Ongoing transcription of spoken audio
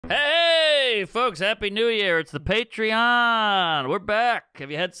Hey, folks, Happy New Year. It's the Patreon. We're back.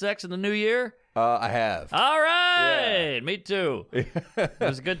 Have you had sex in the new year? I have. All right. Yeah. Me too. It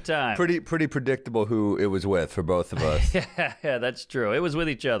was a good time. Pretty predictable who it was with for both of us. Yeah, that's true. It was with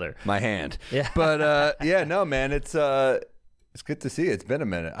each other. My hand. Yeah. But, yeah, no, man, it's good to see you. It's been a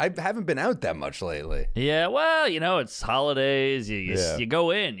minute. I haven't been out that much lately. Yeah, well, you know, it's holidays. You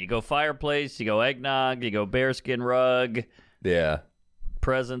go in. You go fireplace. You go eggnog. You go bearskin rug. Yeah.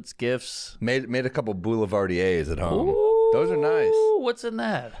 Presents, gifts. Made a couple boulevardiers at home. Ooh, those are nice. What's in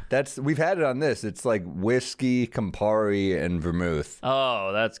that? We've had it on this. It's like whiskey, Campari, and vermouth.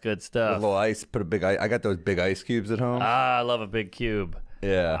 Oh, that's good stuff. A little ice. I got those big ice cubes at home. Ah, I love a big cube.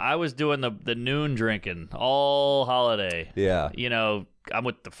 Yeah. I was doing the noon drinking all holiday. Yeah. You know, I'm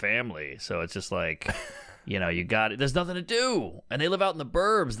with the family, so it's just like, you know, you got it. There's nothing to do. And they live out in the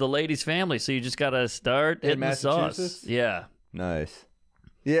burbs, the ladies' family, so you just got to start hitting the sauce. Yeah. Nice.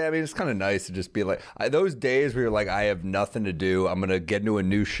 Yeah, I mean, it's kind of nice to just be like, those days where you're like, I have nothing to do. I'm going to get into a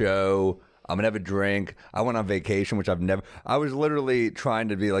new show. I'm going to have a drink. I went on vacation, which I was literally trying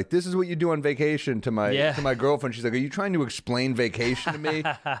to be like, this is what you do on vacation to my girlfriend. She's like, are you trying to explain vacation to me?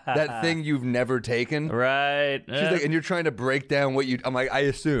 That thing you've never taken? Right. She's like, and you're trying to break down I'm like, I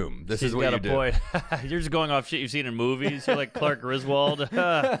assume this is what you do. Point. You're just going off shit you've seen in movies. You're like Clark Griswold.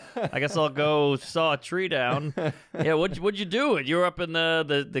 I guess I'll go saw a tree down. Yeah, what'd you do? You were up in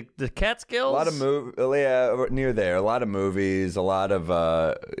the Catskills? A lot of near there. A lot of movies, a lot of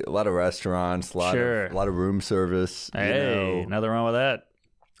restaurants. A lot of room service. Hey, nothing wrong with that.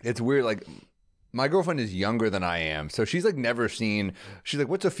 It's weird. Like, my girlfriend is younger than I am, so she's like never seen. She's like,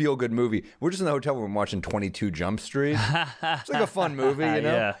 "What's a feel good movie?" We're just in the hotel room watching 22 Jump Street. It's like a fun movie, you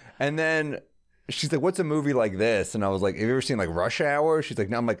know. Yeah. And then she's like, "What's a movie like this?" And I was like, "Have you ever seen like Rush Hour?" She's like,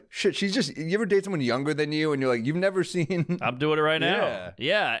 "No." I'm like, "Shit." She's just. You ever date someone younger than you, and you're like, "You've never seen?" I'm doing it right now.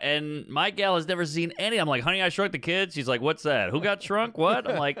 Yeah. And my gal has never seen any. I'm like, "Honey, I Shrunk the Kids." She's like, "What's that? Who got shrunk? What?"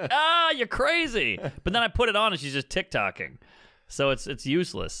 I'm like, you're crazy." But then I put it on, and she's just TikToking, so it's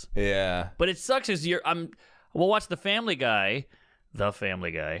useless. Yeah. But it sucks. We'll watch The Family Guy. The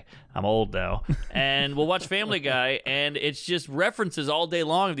Family Guy. I'm old now. And we'll watch Family Guy, and it's just references all day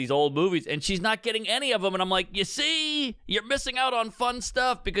long of these old movies, and she's not getting any of them. And I'm like, you see, you're missing out on fun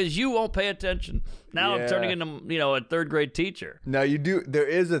stuff because you won't pay attention. Now I'm turning into, a third grade teacher. No, you do. There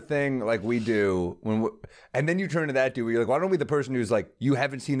is a thing like we do and then you turn to that dude where you're like, why don't we be the person who's like, you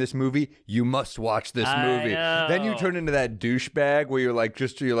haven't seen this movie, you must watch this movie. Then you turn into that douchebag where you're like,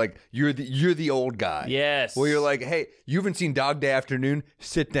 you're the old guy. Yes. Where you're like, hey, you haven't seen Dog Day Afternoon,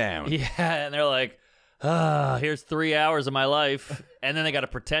 sit down. Yeah, and they're like, here's 3 hours of my life, and then they got to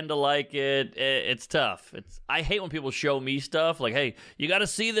pretend to like it. It's tough. I hate when people show me stuff like, hey, you got to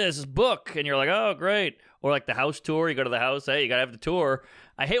see this book, and you're like, oh, great. Or like the house tour, you go to the house, hey, you got to have the tour.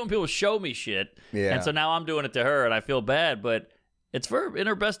 I hate when people show me shit, and so now I'm doing it to her, and I feel bad, but it's in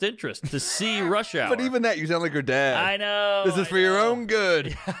her best interest to see Rush Hour. But even that, you sound like her dad. I know. This is for your own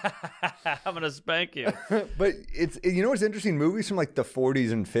good. I'm going to spank you. But what's interesting? Movies from like the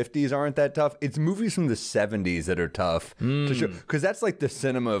 40s and 50s aren't that tough. It's movies from the 70s that are tough to show. Because that's like the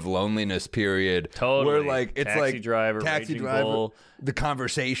cinema of loneliness period. Totally. Where like, it's Taxi Driver, Bull. The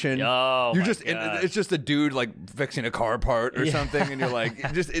Conversation. Oh, it's just a dude like fixing a car part or something. And you're like,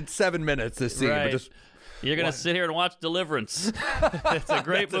 it's 7 minutes this scene. Right. But just... You're going to sit here and watch Deliverance. It's a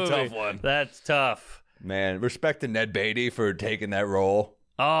great movie. That's a tough one. That's tough. Man, respect to Ned Beatty for taking that role.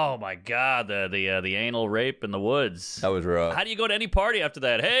 Oh, my God. The anal rape in the woods. That was rough. How do you go to any party after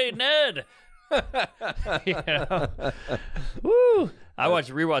that? Hey, Ned. Woo. I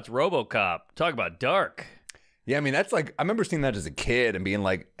rewatched RoboCop. Talk about dark. Yeah, I mean, that's like, I remember seeing that as a kid and being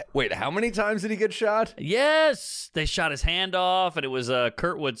like, wait, how many times did he get shot? Yes. They shot his hand off, and it was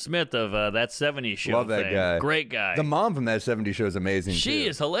Kurtwood Smith of That 70s Show. Love that guy. Great guy. The mom from That 70s Show is amazing, She too.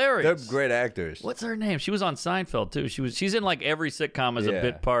 is hilarious. They're great actors. What's her name? She was on Seinfeld, too. She's in like every sitcom as a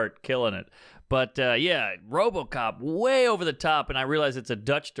bit part, killing it. But, RoboCop, way over the top, and I realize it's a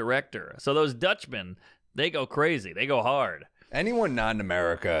Dutch director. So those Dutchmen, they go crazy. They go hard. Anyone not in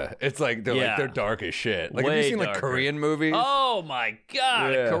America, it's like they're dark as shit. Like, Way have you seen darker. like Korean movies? Oh my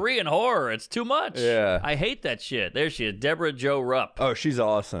God, Korean horror! It's too much. Yeah, I hate that shit. There she is, Deborah Jo Rupp. Oh, she's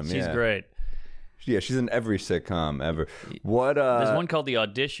awesome. She's great. Yeah, she's in every sitcom ever. What? There's one called The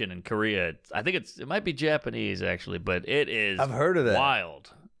Audition in Korea. I think it might be Japanese actually, but it is. I've heard of that. Wild.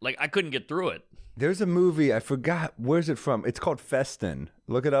 Like I couldn't get through it. There's a movie, I forgot, where's it from? It's called Festin.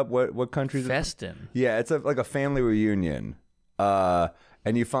 Look it up. What country is it from? Festin. Yeah, it's like a family reunion.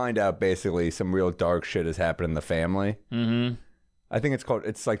 And you find out basically some real dark shit has happened in the family. Mm-hmm. I think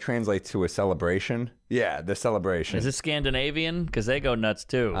it's like translates to a celebration. Yeah, the celebration. Is it Scandinavian? Because they go nuts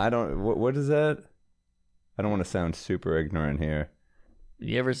too. I don't. What is that? I don't want to sound super ignorant here.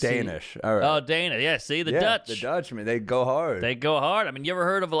 You ever see Danish? All right. Oh, Danish. Yeah, see the Dutch. The Dutch, man, they go hard. They go hard. I mean, you ever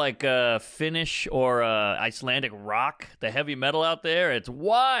heard of like Finnish or Icelandic rock? The heavy metal out there, it's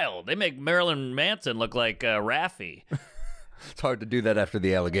wild. They make Marilyn Manson look like Raffi. It's hard to do that after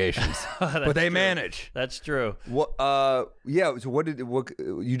the allegations, but they manage. That's true. What? Yeah. So what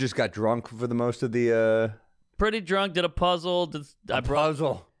you just got drunk for the most of the? Pretty drunk. Did a puzzle.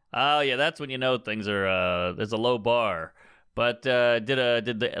 Puzzle. Oh yeah, that's when you know things are. There's a low bar. But did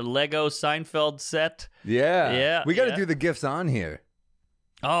the Lego Seinfeld set? Yeah. Yeah. We got to do the gifts on here.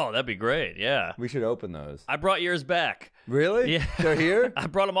 Oh, that'd be great. Yeah. We should open those. I brought yours back. Really? Yeah. They're here? I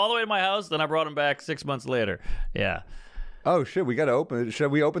brought them all the way to my house, then I brought them back 6 months later. Yeah. Oh, shit. We got to open. Should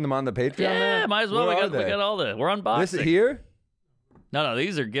we open them on the Patreon? Yeah, might as well. We got all the. We're unboxing. This is here? No,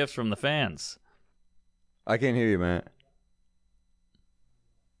 these are gifts from the fans. I can't hear you, man.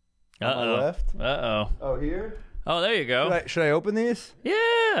 On my left? Uh-oh. Oh, here? Oh, there you go. Should I open these? Yeah,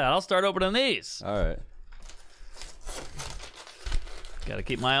 I'll start opening these. All right. Got to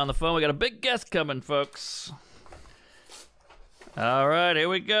keep my eye on the phone. We got a big guest coming, folks. All right, here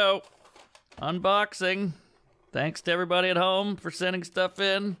we go. Unboxing. Thanks to everybody at home for sending stuff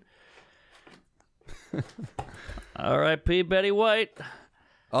in. R.I.P. Betty White.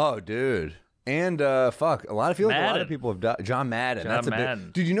 Oh, dude. And fuck, a lot of people have died. John Madden. John Madden.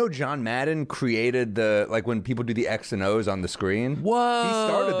 Did you know John Madden created when people do the X and O's on the screen? Whoa! He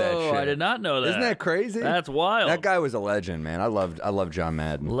started that shit. I did not know that. Isn't that crazy? That's wild. That guy was a legend, man. I love John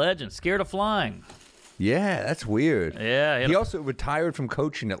Madden. Legend. Scared of flying. Yeah, that's weird. Yeah. He also retired from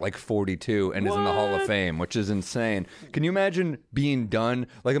coaching at like 42 and is in the Hall of Fame, which is insane. Can you imagine being done?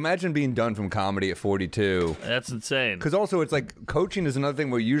 Like, imagine being done from comedy at 42. That's insane. Because also, it's like coaching is another thing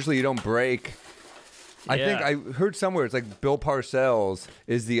where usually you don't break. I think I heard somewhere it's like Bill Parcells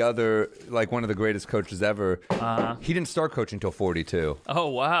is the other, like one of the greatest coaches ever. He didn't start coaching until 42. Oh,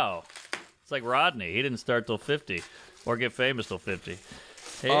 wow. It's like Rodney. He didn't start till 50 or get famous till 50.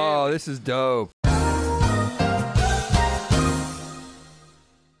 Oh, this is dope.